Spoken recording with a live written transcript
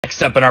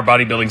Next up in our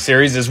bodybuilding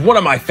series is one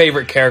of my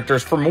favorite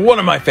characters from one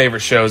of my favorite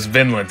shows,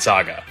 VINLAND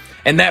Saga.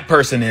 And that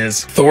person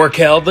is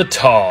THORKELL the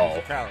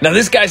Tall. Now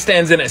this guy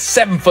stands in at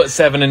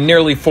 7'7" and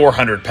nearly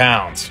 400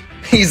 pounds.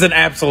 He's an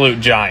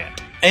absolute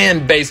giant,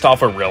 and based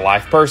off a real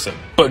life person.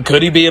 But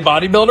could he be a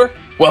bodybuilder?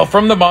 Well,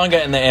 from the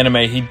manga and the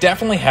anime, he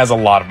definitely has a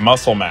lot of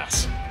muscle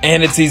mass.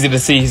 And it's easy to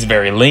see he's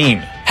very lean.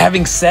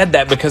 Having said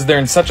that, because they're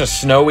in such a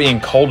snowy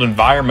and cold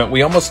environment,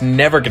 we almost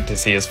never get to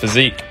see his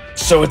physique.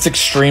 So it's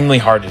extremely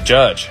hard to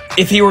judge.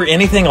 If he were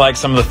anything like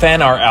some of the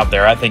fan art out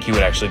there, I think he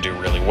would actually do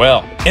really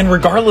well. And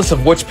regardless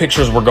of which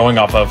pictures we're going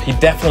off of, he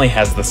definitely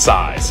has the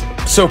size.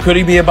 So could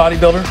he be a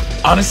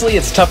bodybuilder? Honestly,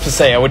 it's tough to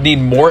say. I would need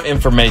more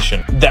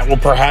information that will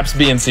perhaps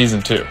be in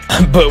season 2.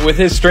 But with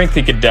his strength,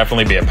 he could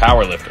definitely be a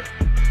powerlifter.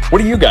 What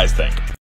do you guys think?